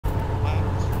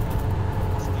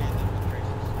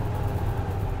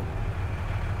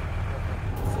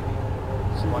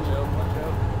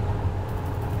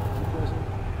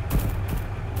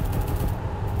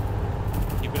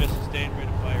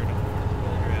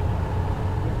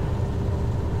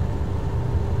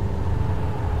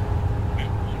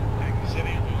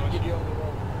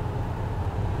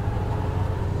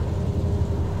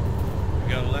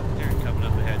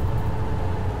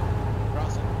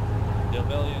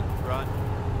Run.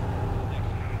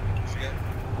 Skip.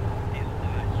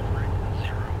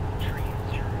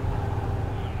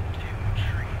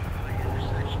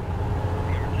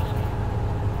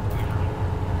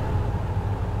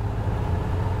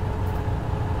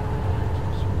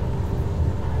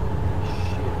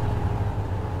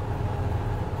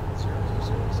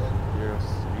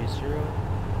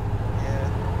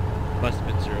 Must have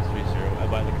been 030. I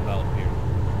might look about here.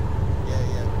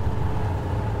 Yeah.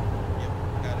 Yep,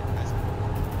 got it. Nice.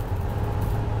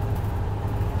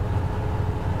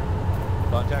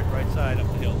 Contact right side up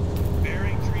the hill.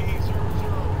 Bearing 300. Up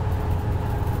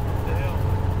the hill.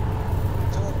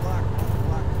 2 o'clock. 1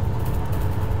 o'clock.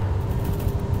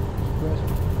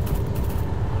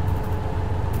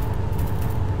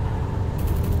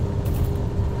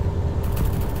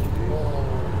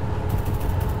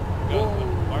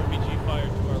 RPG fire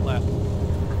to our left.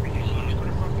 RPG's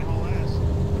gonna fucking haul ass.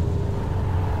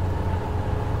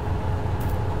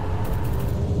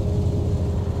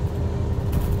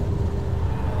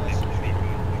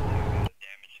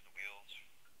 Damage to the wheels.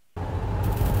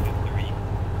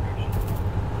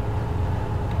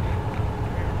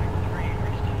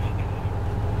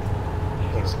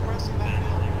 He's suppressing that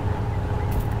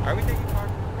hill. Are we taking part?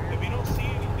 If you don't see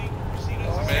anything, proceed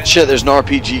as Shit, there's an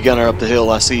RPG gunner up the hill.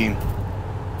 I see him.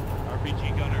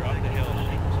 RPG gunner up the hill.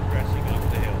 Suppressing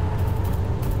up the hill.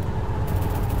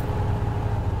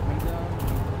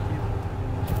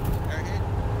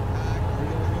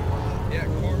 Yeah,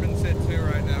 Corman's hit too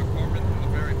right now. Corman's in the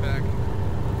very back.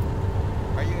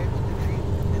 Are you able to retreat?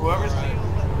 whoever's seeing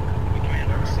on that,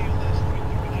 whoever's seeing on that street,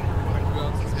 Who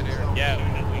else is in here? Yeah,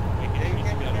 we can treat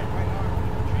the gunner.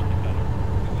 Treat the gunner.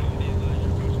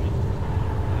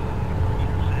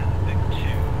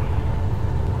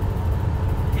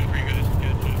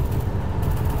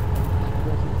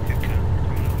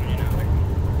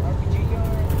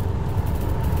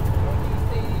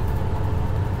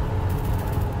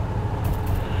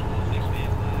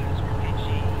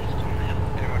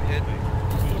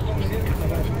 Anyone hit?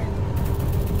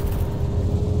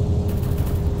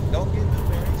 Don't give them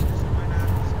bearings because you might not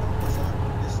smoke this up.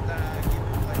 Just give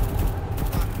them like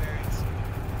clock bearings.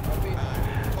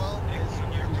 12 is your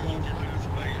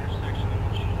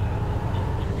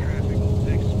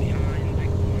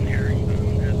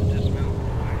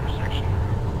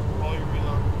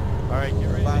Alright, get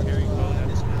ready to herringbone.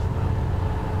 dismount now.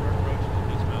 We're approaching the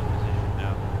dismount position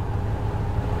now.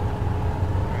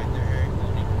 Alright, they're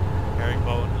herringboning.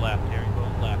 Herringbone left.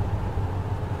 Herringbone left.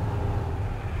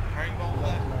 Herringbone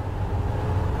left.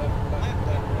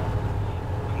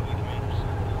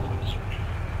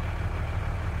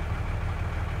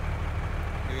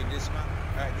 Do we dismount?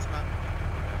 Alright, dismount.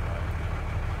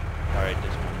 Alright,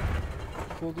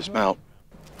 dismount. Dismount.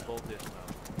 Full dismount.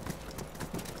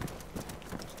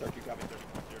 Start your copy 30.0.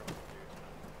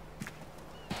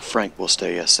 Frank will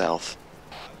stay south.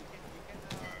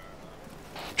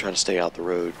 Try to stay out the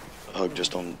road. Hug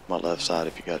just on my left side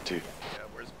if you got to. Yeah,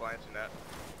 where's Blanchard at?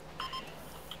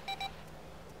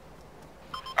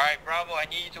 Alright, Bravo, I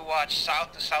need you to watch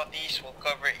south to southeast. We'll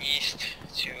cover east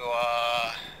to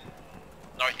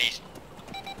northeast.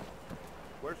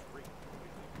 Where's Freak?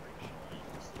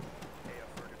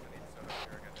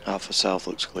 Alpha South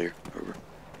looks clear. Over.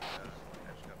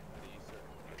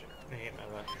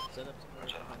 Set up some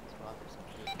behind this rock or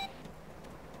some shit.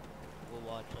 We'll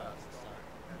watch the sun.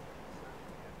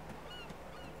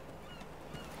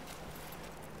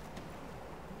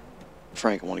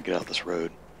 Frank, I want to get out this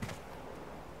road.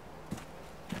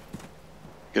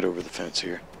 Get over the fence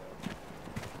here.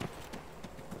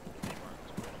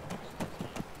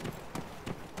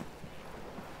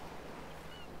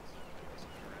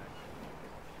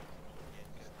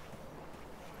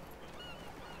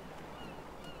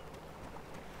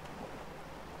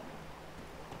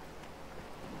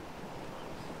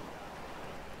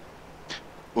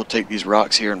 We'll take these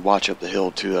rocks here and watch up the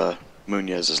hill to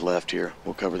Munez's left here.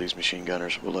 We'll cover these machine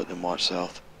gunners. We'll let them watch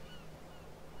south.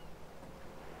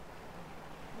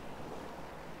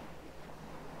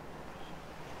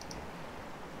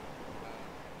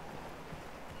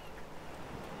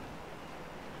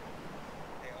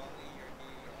 Hey, Ollie, you're the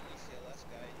only CLS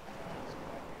guy.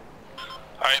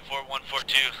 Alright,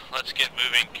 4142, let's get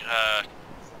moving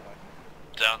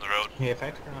down the road. Yeah, if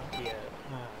I turn off the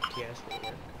TS, will it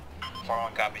work?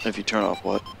 41 copies. If you turn off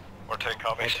what? Or 10 If I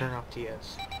copies. turn off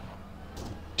TS.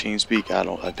 TeamSpeak?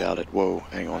 I doubt it. Whoa,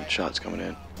 hang on. Shots coming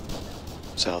in.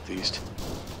 Southeast.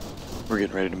 We're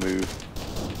getting ready to move.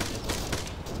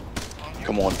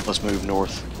 Come on, let's move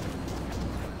north.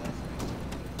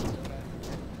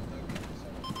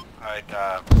 Alright,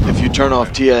 If If you turn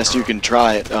off TS, you can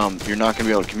try it. You're not gonna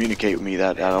be able to communicate with me.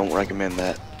 That I don't recommend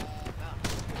that.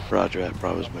 Roger that.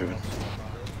 Bravo's moving.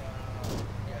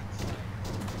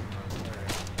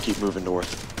 Keep moving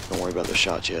north. Don't worry about the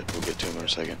shots yet. We'll get to them in a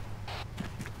second.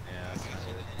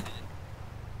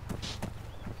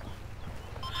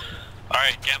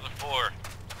 Alright, Gambler 4.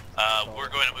 We're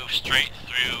going to move straight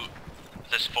through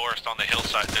this forest on the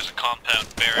hillside. There's a compound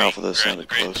bearing Alpha, that sounded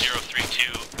close.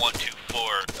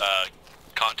 032124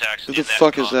 contacts. Who the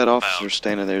fuck is that officer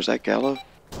standing there? Is that Gallo?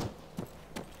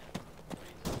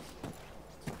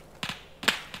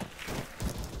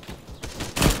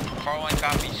 Following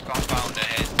copies, compound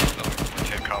ahead.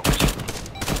 Okay, copies.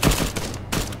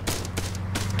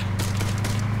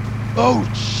 Oh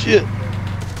shit!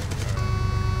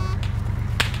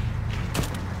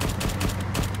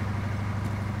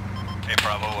 Hey,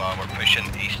 Bravo, we're pushing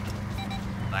east.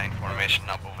 Line formation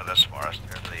up over this forest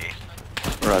here to the east.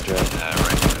 Roger that.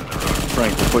 Right to the road.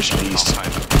 Frank, we're pushing east. Go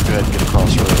ahead and get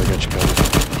across the road. I got you covered.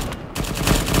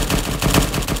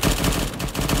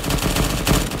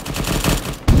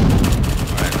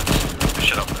 Alright, let's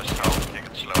push it up this hill. Take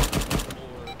it slow.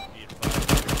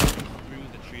 Through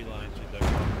the tree lines with the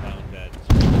compound beds.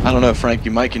 I don't know, Frank.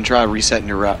 You might can try resetting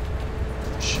your route.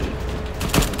 Shit.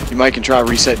 You might can try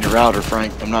resetting your router,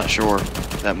 Frank. I'm not sure.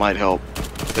 That might help.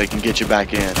 They can get you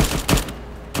back in.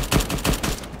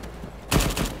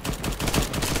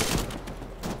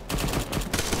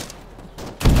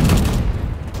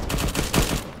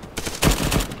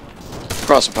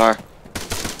 Crossing fire.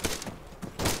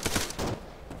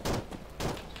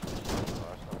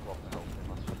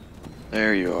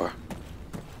 There you are.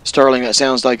 Sterling, that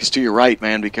sounds like it's to your right,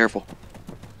 man. Be careful.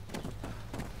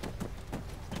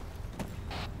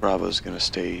 Bravo's gonna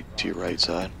stay to your right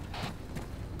side.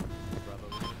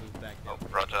 Oh,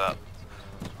 roger that.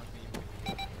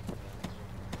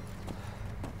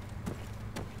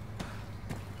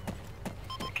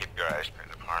 Keep your eyes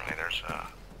peeled. Apparently there's a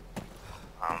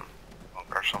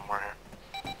bunker somewhere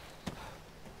here.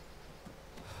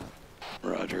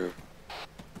 Roger.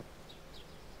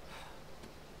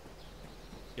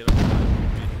 Get up. Guys.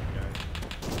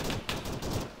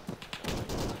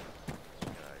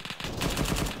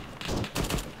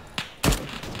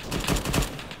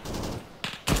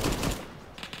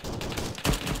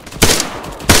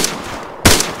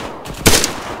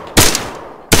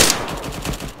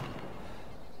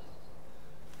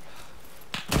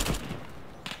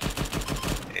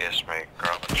 Yes, mate,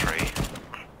 grab a tree.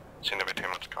 Seem to be too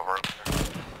much cover up there.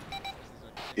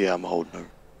 Yeah, I'm holding her.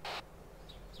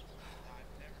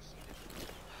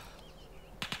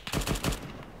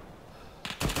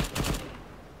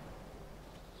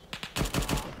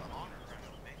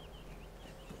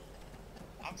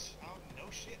 No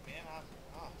shit, man.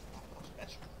 I'm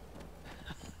special.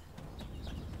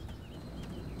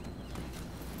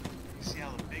 You see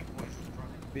how the big boys are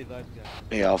running?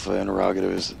 Hey, Alpha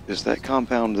Interrogative, is that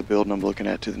compound the building I'm looking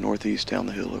at to the northeast down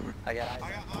the hill over? I got eyes I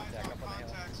on got eyes contact on up on the hill.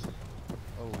 contacts.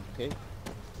 Okay.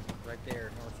 Right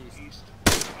there, northeast.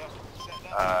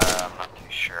 I'm not too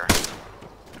sure.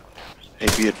 Hey,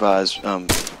 be advised,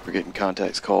 we're getting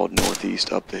contacts called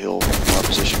northeast up the hill. Our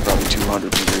position probably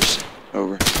 200 meters.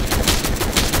 Over.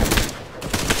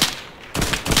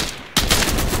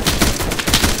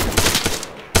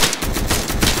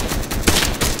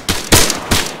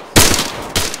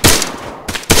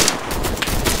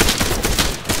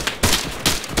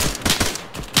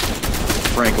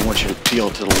 Frank, I want you to peel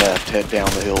to the left, head down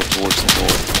the hill towards the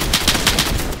north.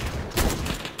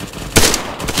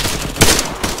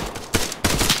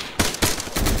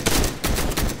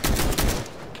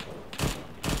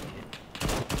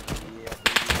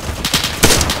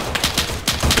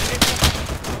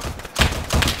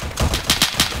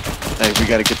 Hey, we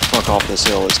gotta get the fuck off this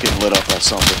hill. It's getting lit up by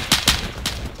something.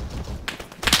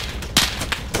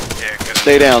 Yeah,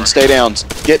 Stay down, stay down.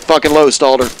 Get fucking low,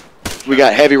 Stalder. We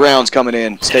got heavy rounds coming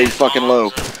in. Stay fucking low.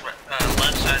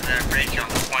 Left side of that ridge on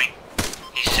the point.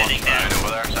 He's sitting down.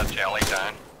 over there. Is that jelly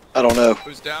down? I don't know.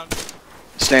 Who's down?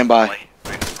 Stand by. Right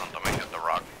in front of me at the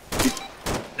rock.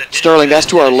 The Sterling, that's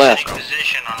to our sitting left.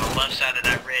 Position on the left side of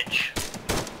that ridge.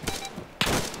 I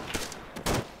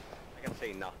can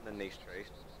see nothing in these trees.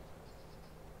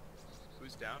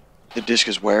 Who's down? The disc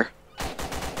is where?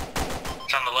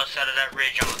 It's on the left side of that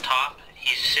ridge on the top.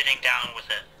 He's sitting down with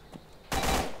it.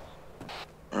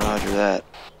 Roger that.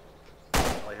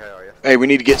 How are you? Hey, we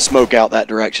need to get smoke out that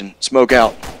direction. Smoke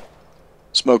out.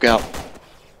 Smoke out.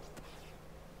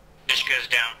 Just goes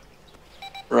down.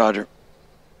 Roger.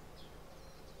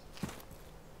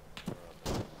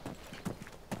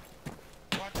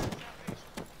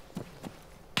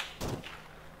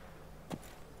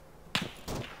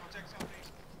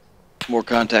 More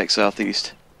contact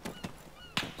southeast.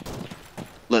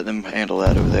 Let them handle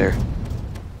that over there.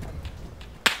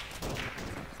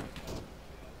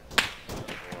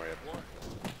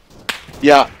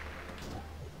 Yeah.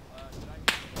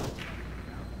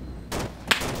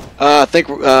 I think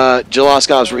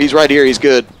Jaloskop's, he's right here, he's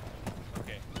good.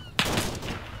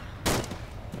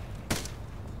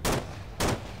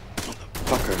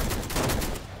 Fucker.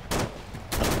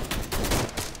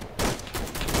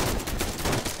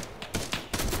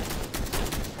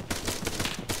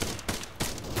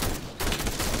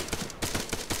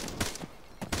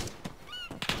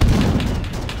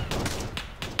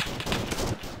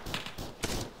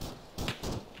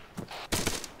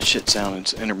 Shit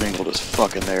sounds intermingled as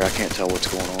fuck in there. I can't tell what's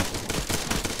going on.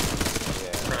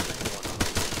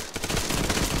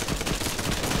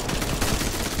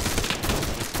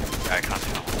 I can't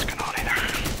tell what's going on either.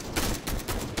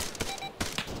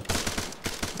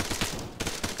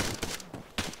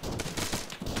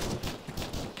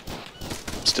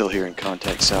 I'm still hearing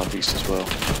contact southeast as well.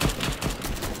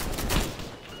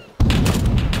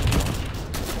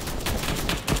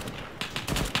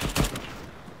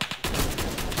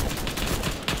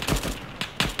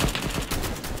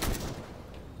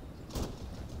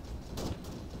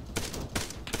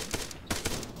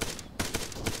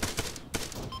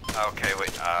 Okay,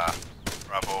 wait,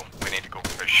 Bravo, we need to go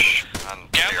push and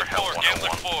clear Hill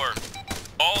 101. 4.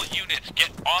 All units, get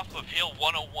off of Hill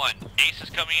 101. Ace is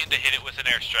coming in to hit it with an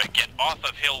airstrike. Get off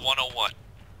of Hill 101.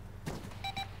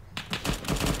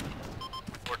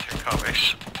 4-2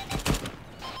 copies.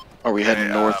 Are we heading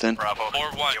north then? Bravo,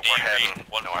 4-1, we're heading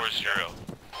 140.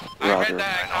 I read Roger.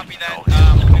 that, I copy know.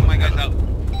 that. Moving my guys out.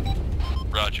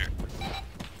 Roger.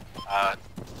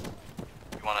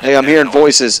 You wanna Hey, I'm stay hearing north,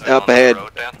 voices down up the ahead.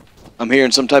 road then? I'm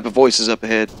hearing some type of voices up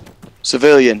ahead.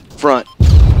 Civilian, front.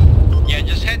 Yeah,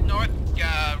 just head north,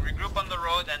 regroup on the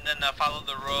road, and then follow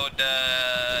the road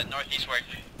northeastward.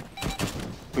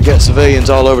 We got civilians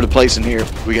all over the place in here.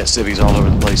 We got civvies all over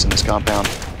the place in this compound.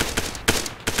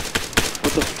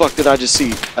 What the fuck did I just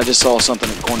see? I just saw something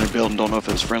in the corner of the building. Don't know if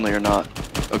it was friendly or not.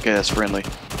 Okay, that's friendly.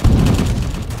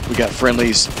 We got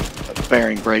friendlies.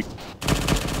 Bearing break. We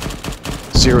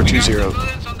got 020.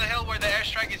 civilians on the hill where the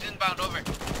airstrike is inbound, over.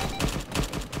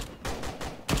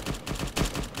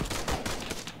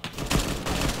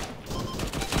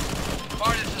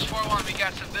 Bar, this is 4-1, we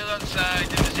got civilians in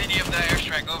the vicinity of the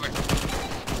airstrike, over.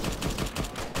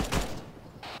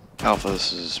 Alpha,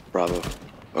 this is Bravo.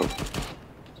 Oh,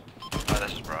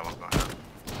 This is Bravo, go ahead.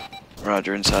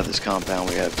 Roger. Inside this compound,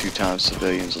 we have 2 times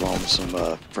civilians along with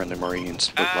some friendly Marines.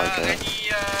 Look like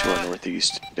to our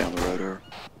northeast, down the road. Or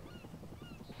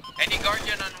Any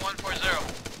Guardian on 140?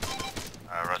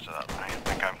 Roger that, I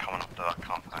think I'm coming up to that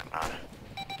compound now.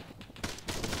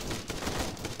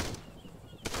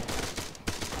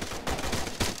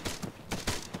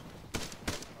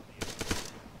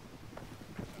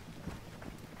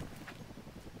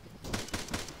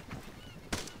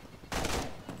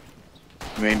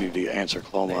 you may need to answer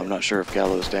Coloma. I'm not sure if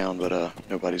Gallo's down, but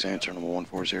nobody's answering him on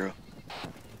 140.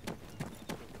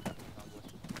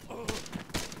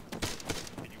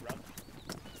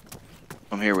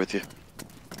 I'm here with you.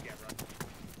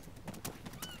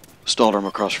 Stalled him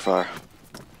across your fire.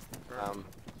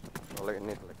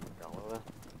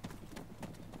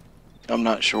 I'm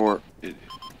not sure.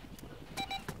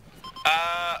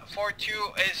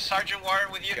 4-2, is Sergeant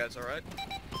Warren with you? You guys alright?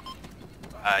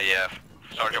 Yeah,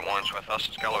 Sergeant Warren's with us.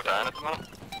 Is Gallo down at the moment?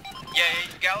 Yeah,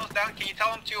 Gallo's down. Can you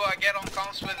tell him to get on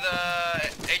comms with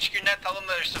HQ Net? Tell them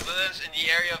there's civilians in the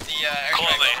area of the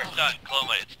Coloma, airstrike. it's done.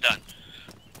 Coloma, it's done.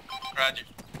 Roger.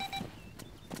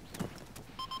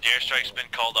 The airstrike's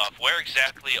been called off. Where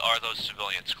exactly are those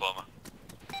civilians, Coloma?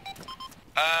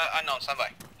 Unknown, stand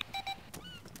by.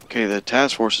 Okay, the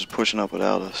task force is pushing up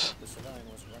without us. The civilian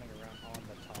was running around on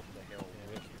the top of the hill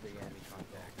with the enemy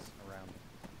contacts around.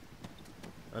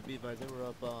 I'd be advised they were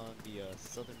up on the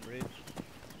southern ridge.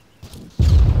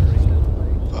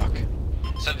 Fuck.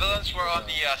 Civilians were on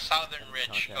the southern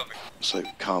ridge. Over. Looks like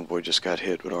the convoy just got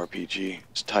hit with RPG.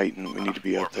 It's tight and we need to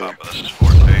be up there. Papa, this is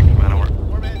 4-2, command over.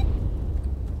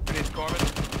 We need Corman.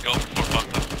 Go for Fort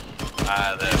Buckland.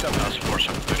 The task force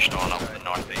have pushed on up the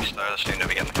northeast there. They seem to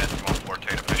be getting hit. You want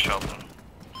 4-2 to push up? And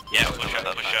Yeah, push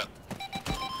up, push up.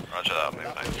 Roger that, moving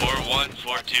out. 4-1,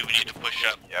 4-2, we need to push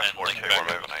up Yeah, and 4-2, link we're back up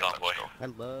moving with out. convoy. Let's go. I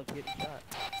love getting shot.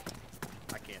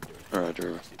 I can't do it.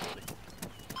 Roger.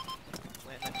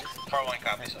 4-1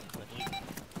 copies.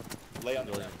 Lay on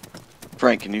the ground.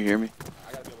 Frank, can you hear me?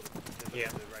 Yeah.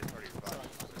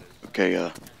 Okay,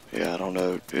 yeah, I don't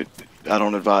know. I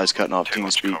don't advise cutting off Too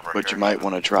much TeamSpeak, cover but here. you might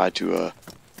want to try to, Hanging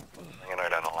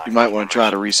out on the You might want to try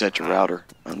to reset your router.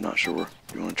 I'm not sure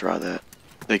if you want to try that.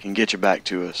 They can get you back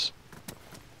to us.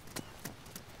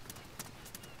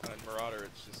 On Marauder,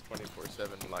 it's just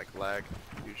 24/7 like lag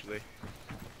usually.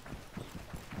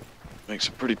 Makes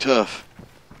it pretty tough.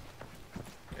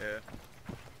 Yeah.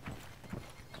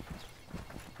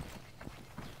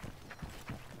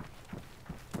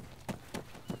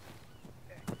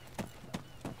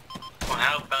 Well,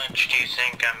 how much do you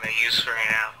think I'm a use right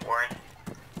now, Warren?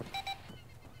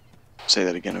 Say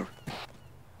that again, over.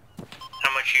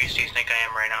 How much use do you think I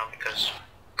am right now? Because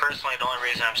personally, the only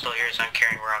reason I'm still here is I'm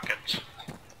carrying rockets.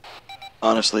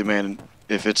 Honestly, man,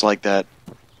 if it's like that,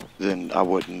 then I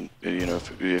wouldn't, you know,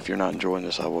 if you're not enjoying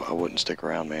this, I wouldn't stick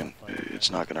around, man.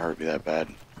 It's not going to hurt me that bad.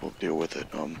 We'll deal with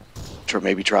it.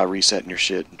 Maybe try resetting your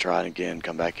shit and try it again,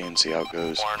 come back in, see how it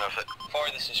goes. Warren, if it 4,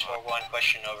 this is 4-1,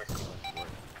 question over.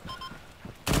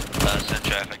 Send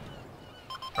traffic.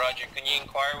 Roger, can you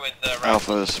inquire with the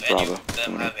Alpha, this is Any Bravo. of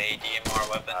them have a DMR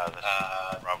weapon?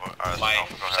 Bravo, My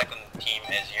Alpha, go ahead. second team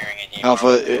is hearing a DMR Alpha,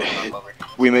 weapon. Over.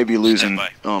 we may be losing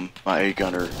Stand my A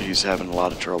gunner. He's having a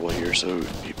lot of trouble here, so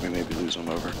we may be losing him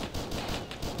over.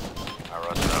 I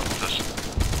roger that with this.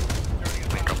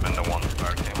 Link up into one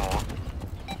fire team along.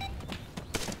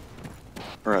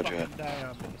 Roger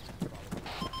that.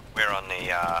 We're on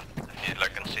the, if you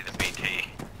look and see the BT,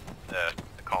 the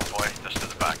convoy, just to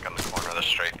the back on the corner of the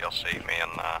street, you'll see me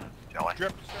and, Jelly.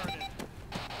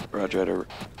 Roger that, over.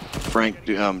 Frank,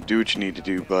 do what you need to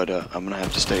do, but I'm going to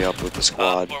have to stay up with the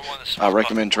squad. I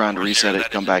recommend trying to reset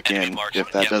it, come back in.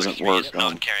 If that doesn't work,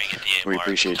 we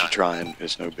appreciate you trying.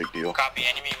 It's no big deal. Copy,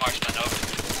 enemy marksman over.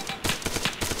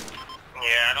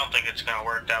 Yeah, I don't think it's gonna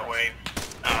work that way.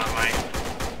 My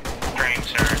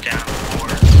strengths are down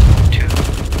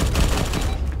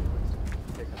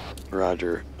 4-2.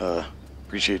 Roger.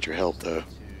 Appreciate your help, though.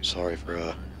 Sorry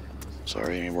it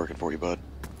ain't working for you, bud.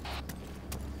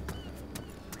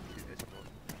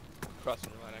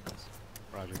 Crossing the line, Echoes.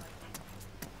 Roger.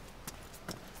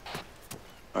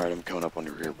 Alright, I'm coming up on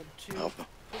your rear, Alpha.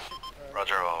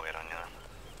 Roger, I'll wait on you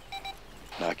then.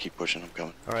 Nah, keep pushing, I'm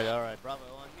coming. Alright, Bravo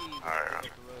on me. Alright,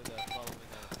 Roger.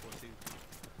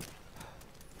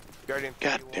 Guardian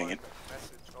God 51, dang it.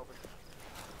 message, over.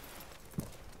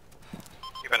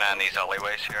 Keep an eye on these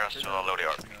alleyways here, I'll still load the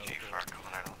RPG for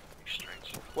coming out on these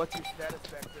streets. What's your status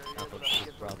back there?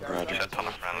 Roger. There's a ton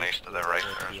of friendlies to the right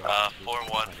there as well.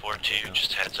 4142,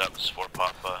 just heads up, this is Fort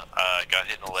Papa. Got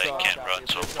hit in the leg, can't run,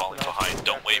 so I'm falling behind.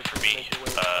 Don't wait for me.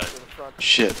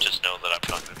 Shit. Just know that I'm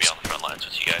not going to be on the front lines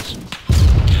with you guys.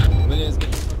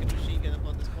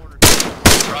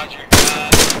 Roger.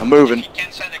 I'm moving. If you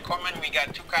can send a corpsman, we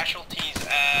got 2 casualties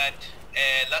at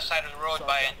left side of the road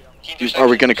by Are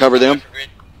we gonna cover them?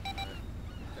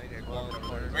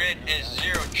 Grid is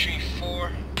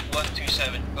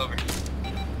 034127. Over.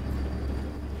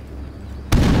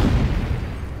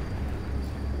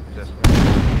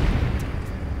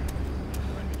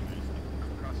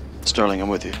 Sterling, I'm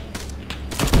with you.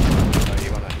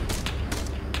 You wanna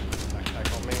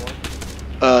back on me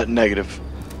one? Negative.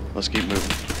 Let's keep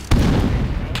moving.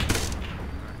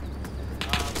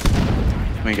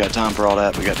 We ain't got time for all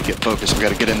that. We got to get focused. We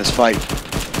got to get in this fight.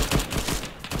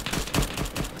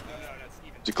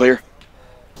 Is it clear?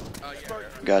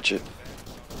 Gotcha.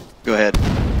 Go ahead.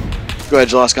 Go ahead,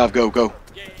 Zloskov. Go, go.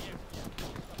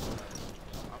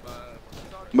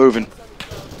 Moving.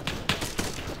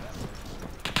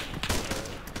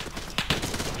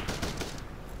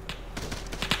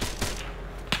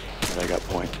 I got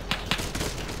point.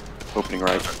 Opening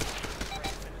right.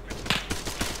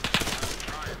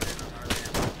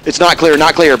 It's not clear,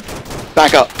 not clear.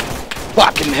 Back up.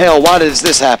 Fucking hell, why does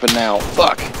this happen now?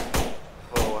 Fuck.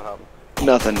 Oh, what happened?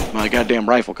 Nothing. My goddamn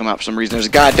rifle come out for some reason. There's a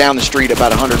guy down the street about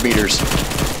 100 meters.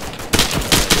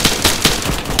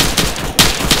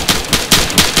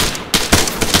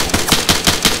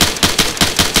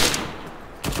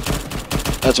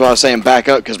 That's why I was saying back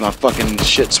up, because my fucking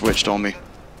shit switched on me.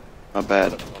 My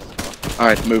bad.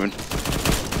 Alright, moving.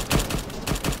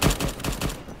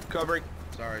 Covering.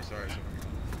 Sorry.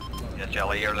 Yeah,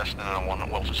 Jelly, you're listening on one,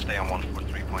 we'll just stay on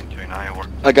 143.29 over.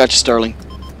 I got you, Sterling.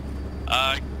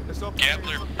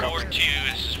 Gambler 42,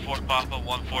 this is Fort Papa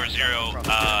 140.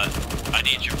 I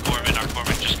need your corpsman. Our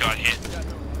corpsman just got hit.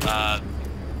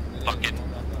 Fucking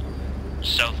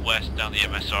southwest down the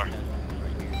MSR.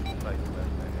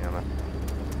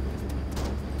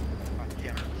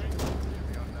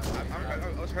 I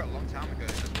was hurt a long time ago.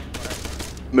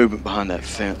 Movement behind that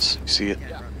fence. You see it?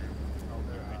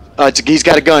 He's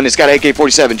got a gun. It's got an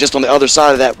AK-47 just on the other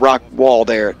side of that rock wall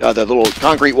there. The little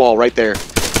concrete wall right there.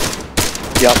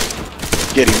 Yep.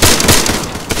 Get him.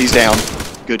 He's down.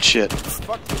 Good shit.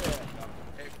 Fuck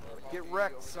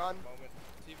wrecked, son.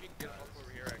 See if you can get up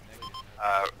over here, actually.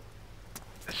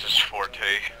 This is 4-2.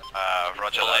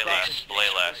 Roger Belay that. last, belay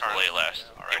last, belay last.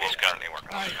 Alright, he's currently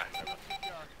working on this guy.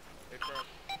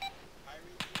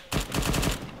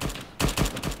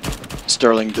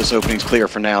 Sterling, this opening's clear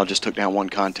for now. Just took down one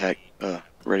contact.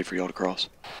 Ready for y'all to cross.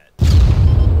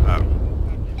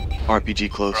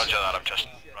 RPG close. Roger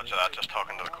that, just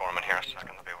talking to the corpsman here a second.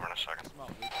 I'll be over in a second.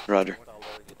 Roger.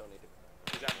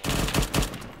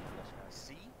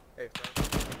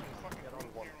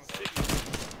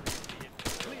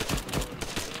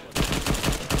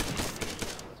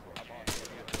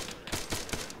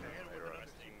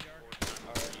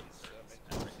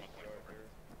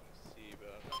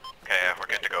 Okay, we're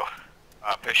good to go.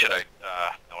 Push it out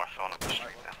north on the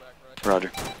street then.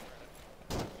 Roger.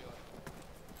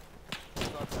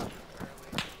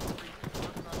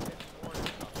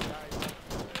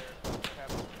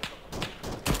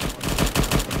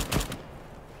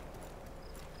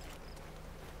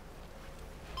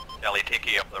 Ellie,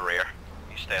 take you up the rear.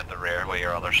 You stay at the rear where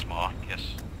your other small, in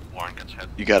case Warren gets hit.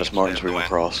 You got us, Martins. We're gonna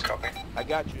cross. Copy. I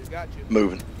got you.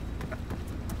 Moving.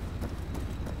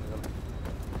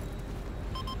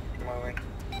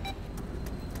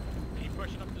 Keep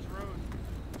pushing up this road.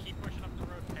 Keep pushing up the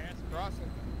road past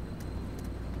Crossing.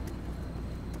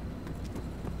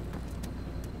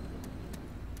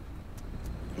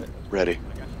 Ready. I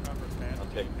got you covered past. I'll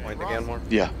take point again, Warren.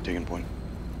 Yeah, taking point.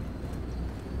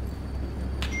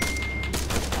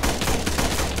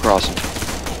 Crossing.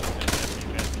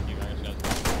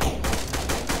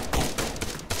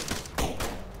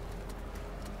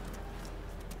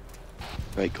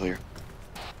 Right, clear.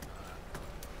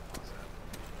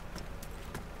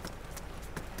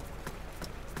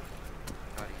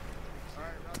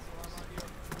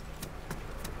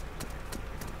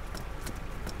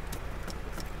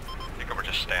 I think we're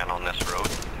just staying on this road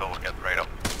until we get right up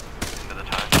into the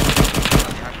town.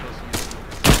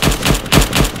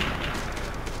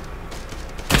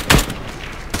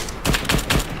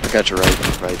 I got you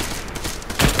right. Right.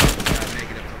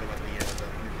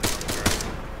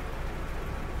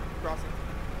 Crossing.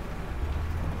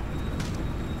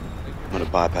 I'm gonna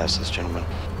bypass this gentleman.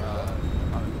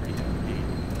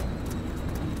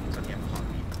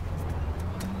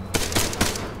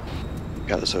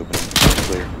 Got this opening.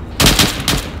 Clear.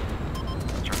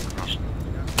 Turn across.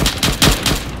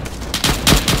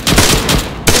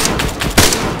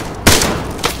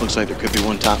 Looks like there could be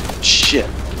one time. Shit.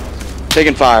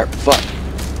 Taking fire. Fuck.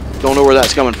 Don't know where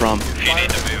that's coming from. If you need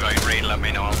to move out, Reed, let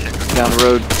me know. I'll take it. Down the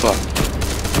road. Fuck.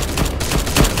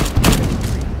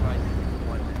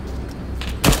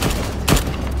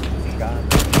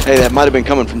 Hey, that might have been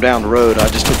coming from down the road. I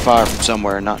just took fire from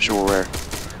somewhere, not sure where.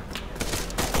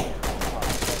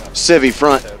 Civvy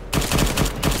front.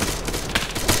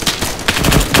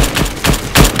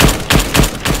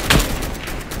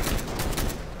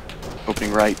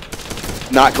 Opening right.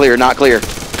 Not clear, not clear.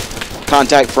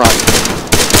 Contact front.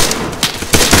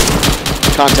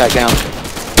 Contact down.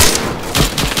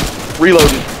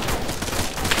 Reloading.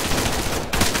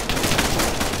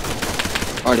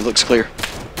 Alright, it looks clear.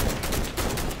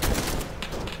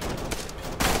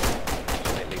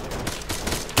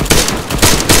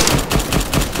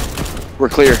 We're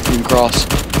clear. You can cross.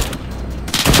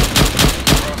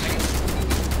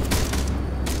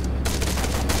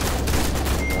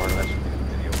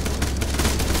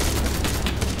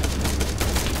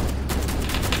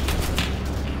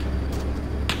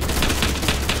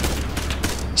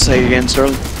 Say again,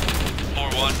 Sterling.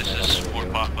 4-1, this is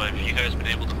Fort Papa. Have you guys been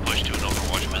able to push to an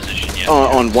overwatch position yet?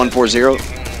 On 140.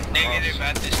 Negative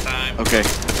at this time. Okay.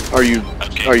 Are you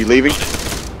leaving?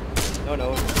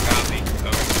 No. Copy.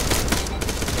 Over.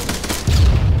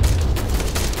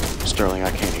 Sterling,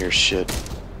 I can't hear shit.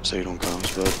 Say don't come,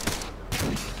 bud.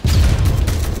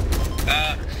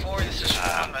 4, this is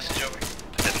 1 message over.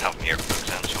 I didn't have my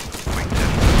earplugs in, so I'm going to.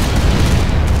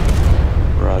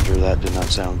 Roger, that did not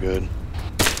sound good.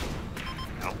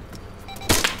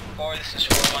 4, this is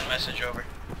 4-1 message over.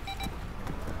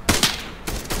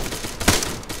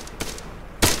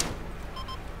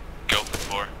 Go for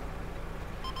 4.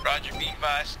 Roger, be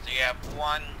advised, you have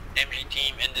 1 MG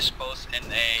team indisposed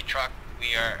in a truck.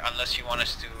 We are, unless you want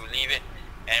us to leave it,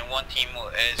 and 1 team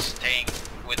is staying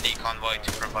with the convoy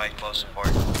to provide close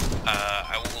support.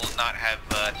 I will not have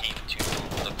a team to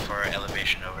look for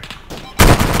elevation over.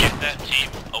 Get that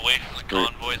team away from the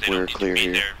convoy. They We're don't need clear to be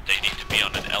here. there. They need to be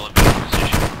on an elevated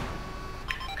position.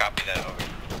 Copy that over.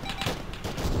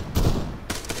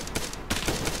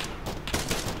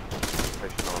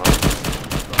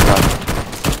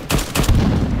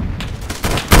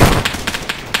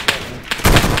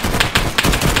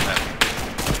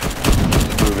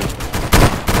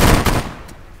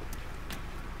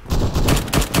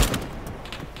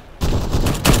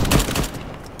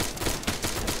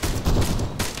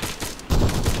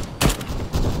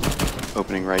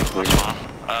 clear.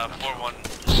 4-1,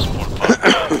 this is 4 Pop.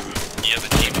 You have a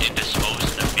team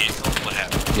indisposed in a vehicle. What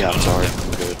happened? Yeah, I'm sorry.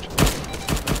 I'm good.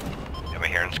 Yeah, my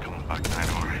hearing's coming back now,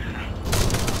 don't worry.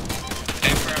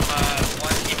 Affirm,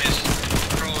 one team is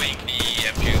crewing the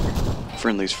MG.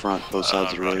 Friendly's front, both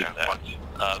sides of the road. I've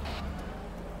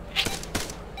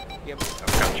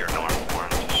got your norm for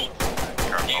it.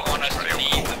 Do you want us to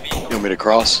leave the vehicle? You want me to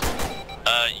cross?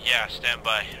 Yeah, stand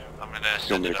by. I'm gonna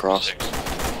send me it to up cross? 6.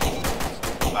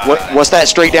 What's that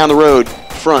straight down the road?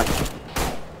 Front.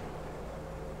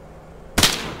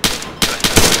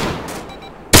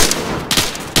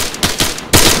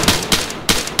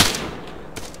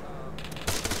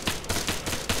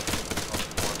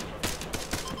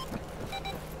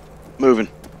 Moving.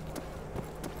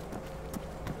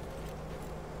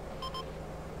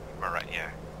 We're right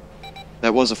here.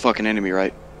 That was a fucking enemy,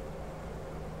 right?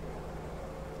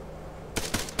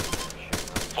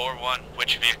 4-1,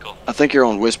 which vehicle? I think you're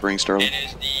on Whispering, Sterling. It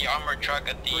is the armored truck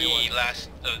at the last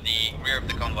of the rear of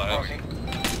the convoy. Okay.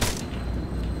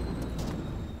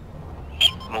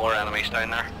 More enemies down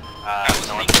there. I was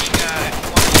thinking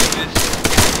if one team is...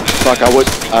 Fuck, I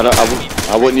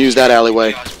wouldn't use that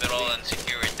alleyway. Hospital and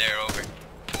secure it there, over.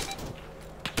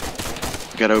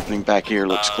 Got opening back here,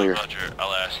 looks clear. Roger,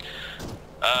 I'll ask.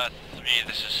 3,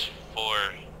 this is 4.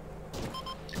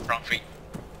 Front feet.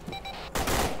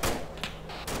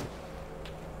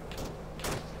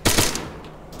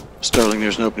 Sterling,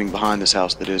 there's an opening behind this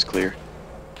house that is clear.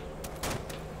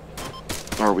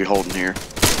 Or are we holding here?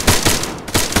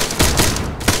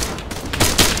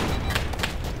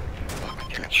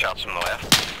 Getting shots from the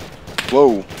left.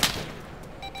 Whoa.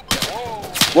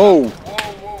 Whoa.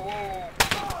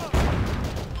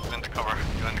 Go into cover.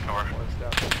 Go into cover.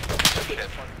 Shit.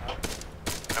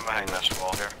 I'm behind this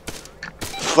wall here.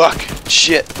 Fuck.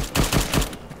 Shit.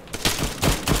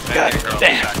 God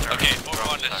damn. Okay,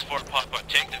 4-1, this is 4 Pop.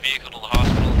 Take the vehicle to the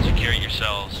hospital and secure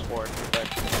yourselves.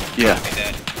 Yeah. Copy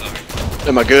that. Over.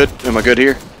 Am I good? Am I good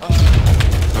here?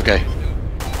 Okay.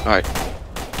 Alright.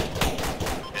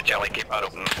 Yeah, Jelly, keep that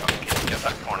open. Get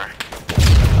that corner.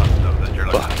 You're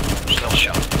looking. Still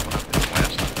shot.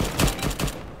 West.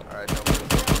 Alright,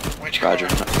 Roger.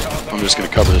 I'm just gonna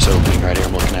cover this opening right here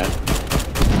I'm looking at.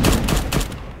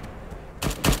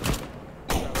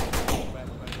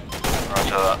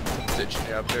 Roger that. ditching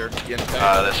you up there.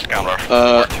 This is Gambler.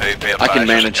 I can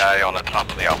manage. Guy on the top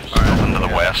of the office building to the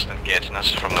west, engaging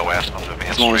us from the west onto the main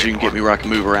As long as you street. can get me where I can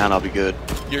move around, I'll be good.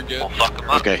 You're good. We'll fuck them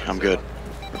up. Okay, I'm good.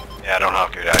 Yeah, I don't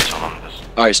have good eyes on him. Just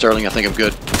Alright, Sterling, I think I'm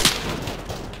good.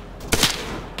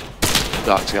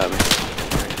 Doc's got me.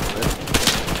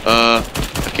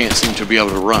 I can't seem to be able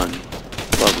to run.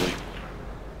 Lovely.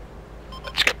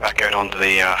 let's get back out onto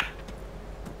the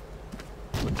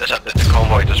the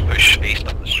convoy just push east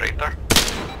up the street there.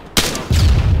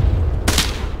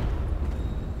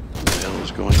 What the hell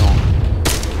is going on?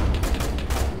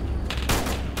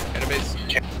 Enemies.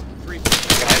 3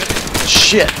 enemies.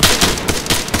 Shit!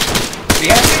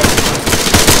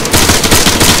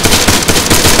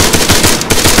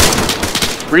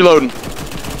 Reloading.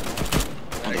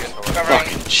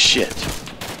 Fucking shit.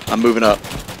 I'm moving up.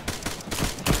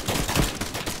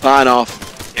 Pine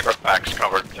off. Keep our backs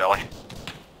covered, Jelly.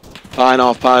 Pine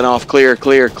off, pine off. Clear,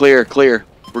 clear, clear, clear.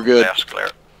 We're good. Left's clear.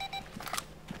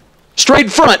 Straight in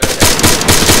front!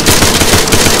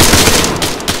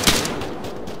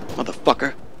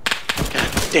 Motherfucker. God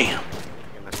damn.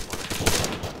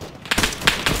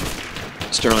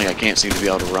 Sterling, I can't seem to be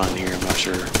able to run here. I'm not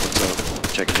sure what's up.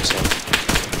 Checking this out.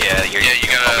 Yeah, You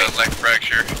got a leg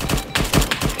fracture.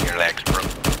 Your leg's broke.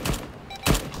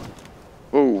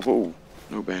 Whoa, whoa.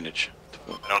 No bandage.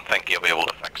 I don't think you'll be able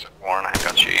to fix it, Warren. I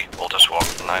got you. We'll just walk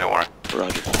tonight, don't worry.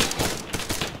 Roger.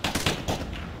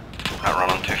 Not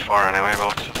running too far anyway,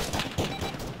 folks.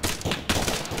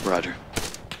 Roger.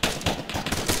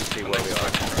 See where we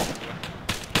are.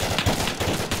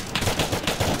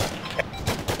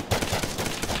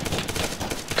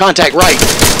 Contact right.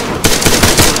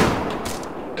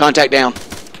 Contact down.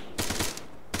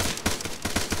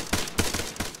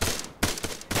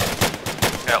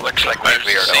 Yeah, it looks like we There's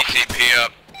veered off. CCP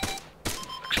up.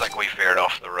 Looks like we veered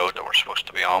off the road that we're supposed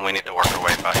to be on. We need to work our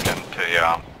way back into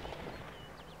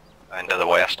the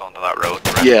west onto that road.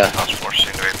 The rest Yeah. of the task force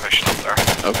seem to be pushing up there.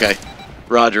 Okay.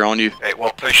 Roger, on you. Okay,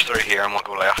 we'll push through here and we'll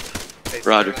go left. Hey,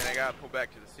 Roger. Sterling, I gotta pull back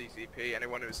to the CCP.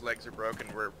 Anyone whose legs are broken,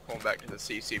 we're pulling back to the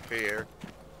CCP here.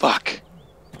 Fuck.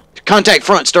 Contact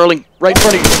front, Sterling. Right in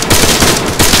front of you.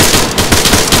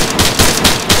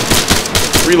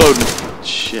 Reloading.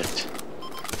 Shit.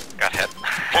 Got hit.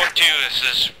 4-2, this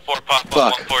is 4 Pop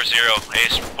Fuck. 140.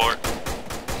 Ace report.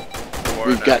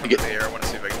 We've got to get- Here. I want to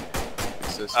see if I can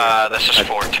this? This is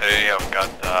 4-2. I've got,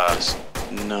 It's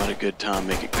not a good time.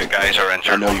 Make it two quick. guys are I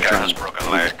injured. know One you're guy trying has to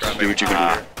broken leg. do what you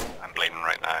can do. I'm bleeding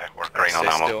right now. We're green on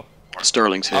Stay ammo. still.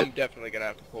 Sterling's hit. I'm definitely gonna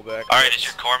have to pull back. Alright, is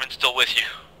your corpsman still with you?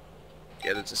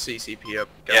 Yeah, there's a CCP up.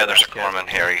 Yeah, there's a corpsman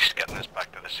here. He's getting us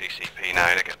back to the CCP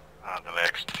now to get the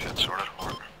legs and shit sorted for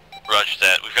it. Roger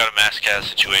that. We've got a mass cast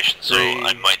situation, so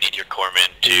I might need your corpsman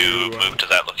to move to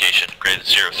that location. Graded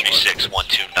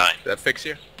 036129. Did that fix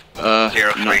you?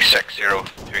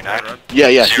 036029. Yeah,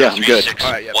 I'm good.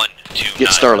 Alright, yeah. 129. Get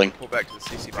Sterling. Pull back to the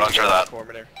CCP. Roger that.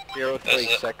 Corpsman there.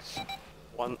 036-129,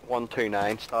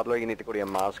 Stadler, you need to go to your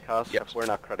Mazcast. Yep. If we're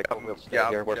not critical, we'll stay Yeah,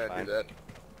 here, I'm we're gonna fine. do that.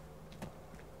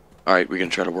 Alright, we're gonna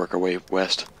try to work our way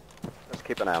west. Just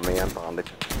keep an eye on me and bandage.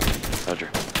 Roger.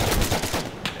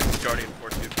 Guardian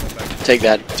 4-2, pull back.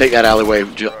 Take that alleyway,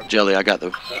 Jelly. I got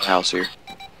the house here.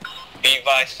 Be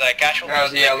advised,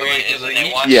 casualties the alleyway to is the in a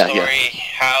east? one-story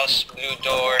house, blue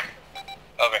door.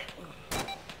 Over.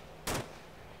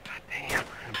 Damn,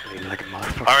 I'm bleeding like a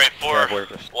motherfucker. Alright, Yeah, we're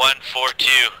just-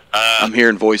 4142. I'm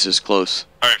hearing voices close.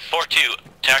 Alright, 42.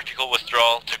 Tactical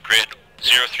withdrawal to grid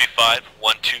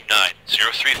 035129.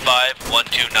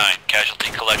 035129.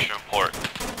 Casualty collection report.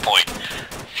 Point.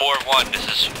 41. This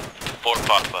is Fort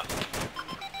Papa.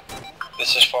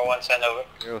 This is 4-1, send over.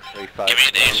 035. Give me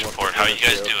an A's report. How are you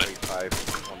guys doing? 035.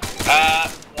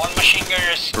 One machine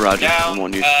gunner is Roger, down. I'm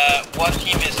on you. One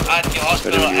team is at the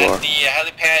hospital Better than you at are. the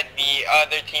helipad. The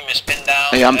other team is pinned down.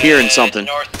 Hey, I'm hearing something.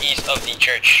 Northeast of the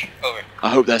church. Over. I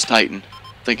hope that's Titan.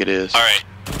 I think it is. Alright,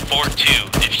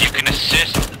 4-2. If you can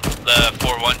assist the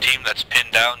 4-1 team that's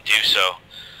pinned down, do so.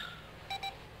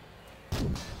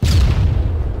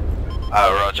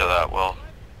 Roger that. We'll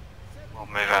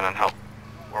move in and help.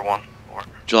 We're 1-4.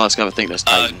 July's gotta think that's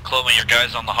Titan. Cloma, your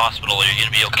guys on the hospital, are you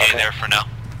gonna be okay there for now?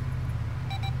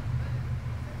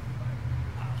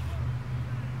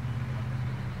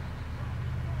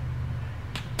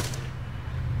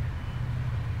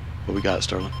 What we got,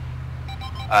 Sterling?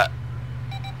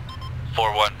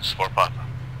 4-1 is Fort Papa.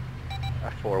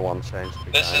 4-1 sounds to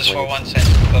be This fine. is We need 4-1, send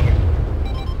over.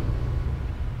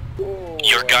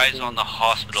 Your guys on the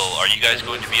hospital, are you guys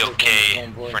going to be okay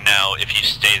for now if you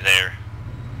stay there?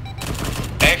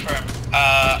 Hey, firm.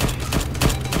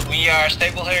 We are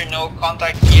stable here, no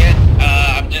contact yet.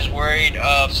 I'm just worried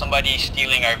of somebody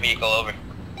stealing our vehicle, over.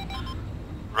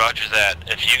 Roger that.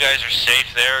 If you guys are safe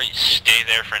there, you stay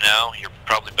there for now. You're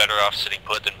probably better off sitting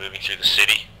put than moving through the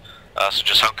city. So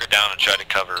just hunker down and try to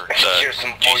cover the Here's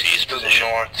some voices to the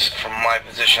north from my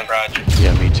position. Roger.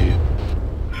 Yeah, me too.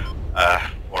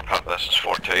 Fort Papa, this is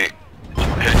 4-2. Who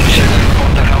did you say was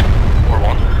going to help?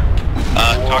 4-1.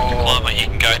 Talk to Cloma, he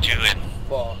can guide you in.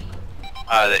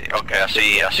 Okay, I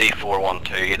see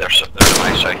 4-1-2. They're to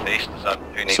my southeast. Is that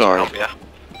who needs Sorry. help? Yeah.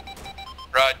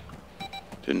 Rod.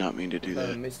 Did not mean to do that.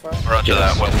 Roger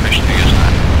that. We'll push to you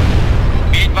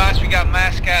now. Be advised, we got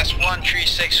mass gas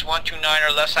 136129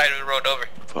 or left side of the road, over.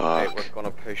 Right, Fuck. we're gonna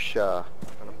push south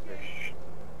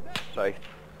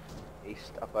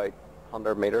east about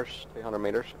 100 meters, 200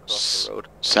 meters across the road.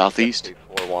 Southeast?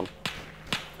 4-1.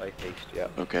 Southeast, yeah.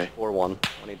 Okay. 4-1.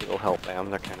 I need to go help them.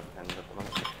 They're kind of pinned at the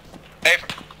moment. Hey,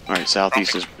 Alright,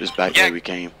 southeast is back the way we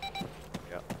came.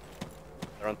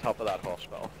 They're on top of that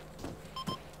hospital.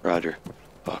 Roger.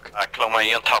 Fuck. Cloma,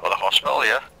 you on top of the hospital,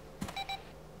 yeah?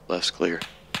 Left's clear.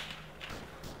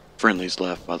 Friendly's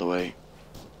left, by the way.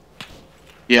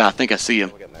 Yeah, I think I see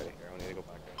him. We're getting out of here. We need to go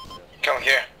back out. Come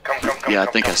here. Come. Yeah, I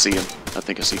think I see him. I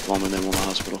think I see Plum and them on the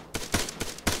hospital. Go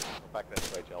back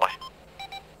this way, Jelly.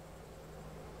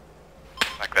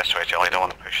 Back this way, Jelly. Don't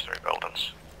want to push through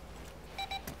buildings.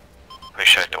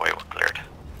 Push out the way we're cleared.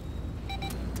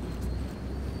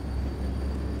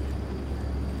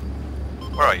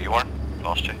 Where are you, Warren?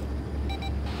 Lost you.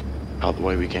 Out the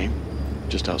way we came.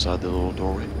 Just outside the little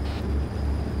doorway.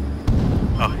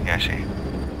 Oh, yeah, I see.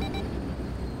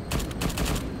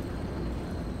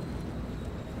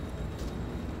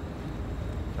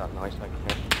 Is that noise I can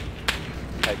hear?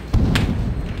 Hey,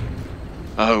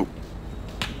 I hope.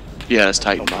 Yeah, that's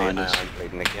Titan don't behind bleed. us. I'm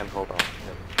bleeding again. Hold on.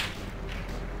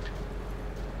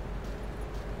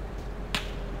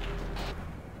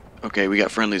 Okay, we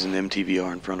got friendlies in the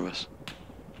MTVR in front of us.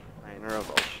 Minor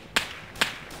revulsion.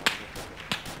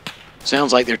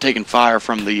 Sounds like they're taking fire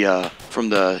from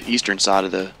the eastern side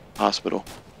of the hospital.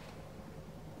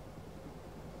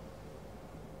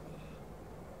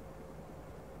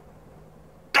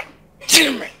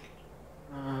 Damn it!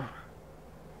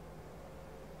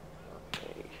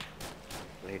 Okay.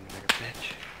 Bleeding like a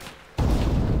bitch.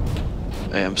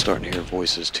 Hey, I'm starting to hear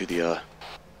voices to the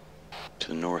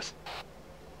north.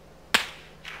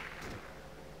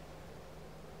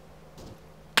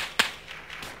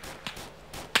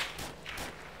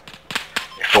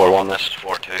 4-1, this is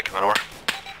 4-2, coming over.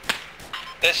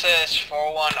 This is 4-1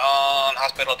 on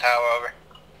Hospital Tower, over.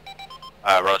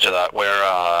 Roger that.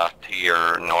 We're to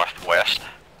your northwest,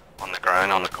 on the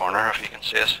ground, on the corner, if you can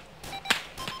see us.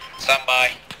 Stand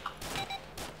by.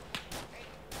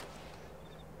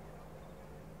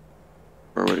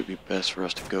 Where would it be best for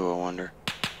us to go, I wonder?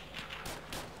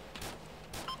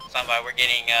 Stand by, we're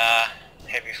getting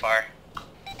heavy fire.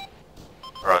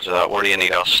 Roger that. Where do you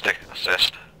need us to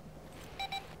assist?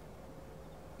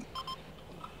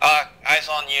 Eyes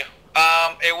on you.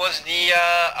 It was the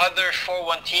other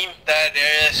 4-1 team that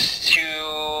is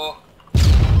to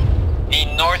the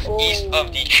northeast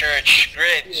of the church.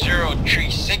 Grid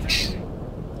 036-129er.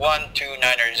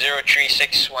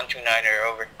 036-129er,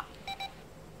 over.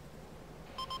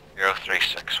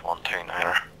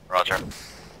 036-129er. Roger.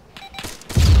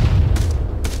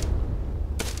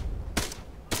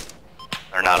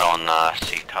 They're not on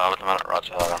C-Tab at the minute,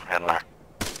 roger that, I'm heading there.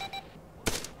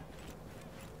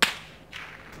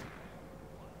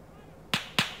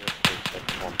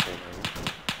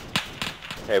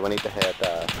 Okay, we need to head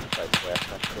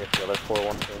southwest actually if the other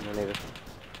 4-1 team are needed.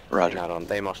 Roger. Not on,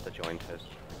 they must have joined his.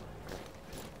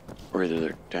 Or either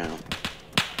they're down.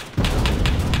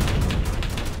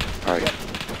 Alright.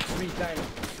 3 times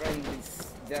friend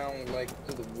is down like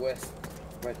to the west,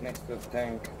 right next to the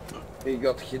tank. He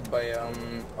got hit by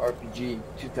RPG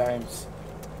 2 times.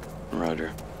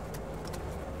 Roger.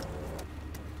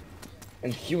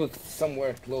 And he was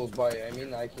somewhere close by. I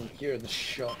mean, I can hear the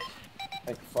shot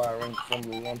like firing from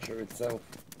the launcher itself.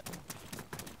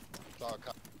 4,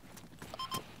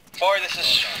 this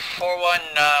is 4-1,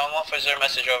 140,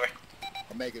 message, over.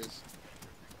 Omega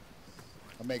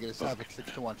is Havoc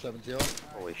 62170.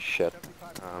 Holy shit.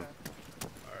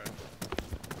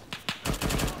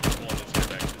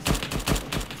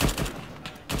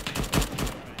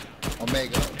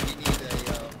 Omega, we need a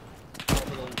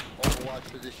orbital overwatch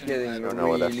position. Getting I don't know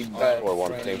where really that bad 4-1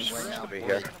 friend. team's supposed to be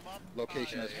here.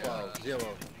 Location as follows: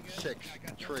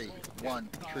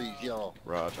 063-130.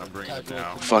 Raj, I'm bringing it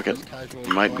now. Fuck it.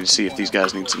 We might need to see if these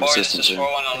guys need some 4, this assistance is 4-1 here.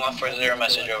 on 140,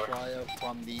 message, over. Fire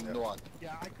from the north.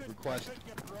 Request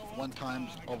 1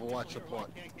 times overwatch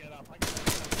support.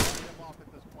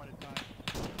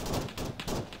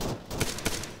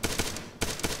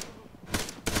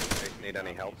 Need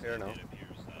any help here? No.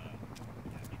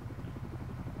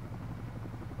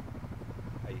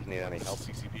 You need any help?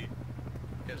 CCP?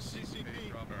 Yes, CCP.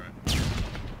 Alright.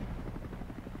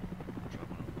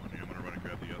 I'm gonna run and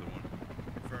grab the other one.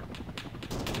 Confirm.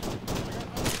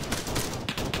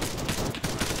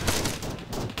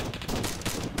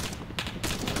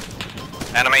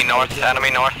 Enemy north,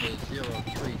 enemy north.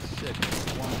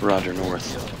 036-130. Roger, north.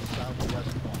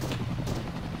 Southwest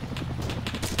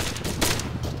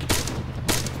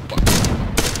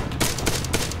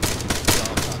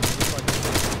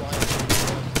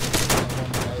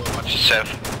Watch the Civ.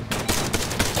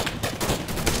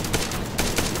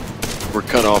 We're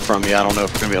cut off from you. I don't know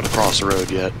if we're gonna be able to cross the road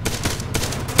yet.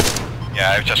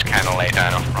 Yeah, I've just kind of laid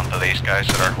down in front of these guys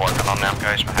that are working on them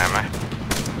guys behind me.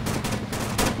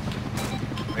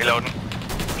 Reloading.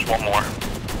 There's one more.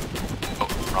 Oh,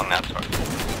 wrong that, sorry.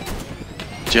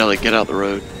 Jelly, get out the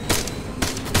road.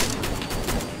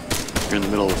 You're in the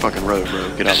middle of the fucking road, bro.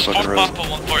 Get out the fucking road. Papa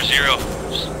 140.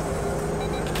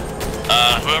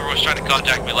 Whoever was trying to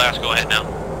contact me last, go ahead now.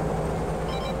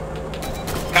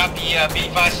 Copy, be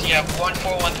advised, you have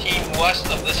 141 team west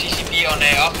of the CCP on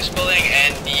a office building,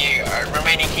 and the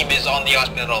remaining team is on the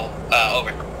hospital,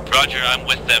 over. Roger, I'm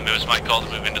with them. It was my call to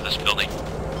move into this building.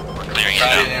 We're clearing it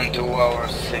Right now. into our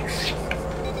 6.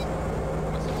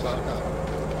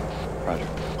 Roger.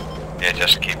 Yeah,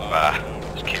 just keep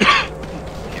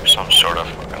some sort of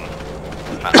fucking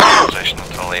defensive position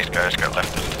until these guys get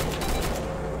lifted.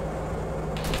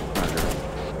 Roger.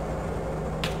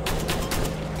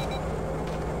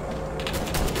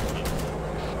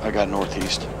 I got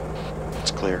northeast.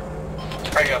 It's clear.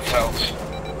 I got south.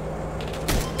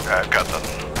 I've got the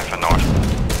north.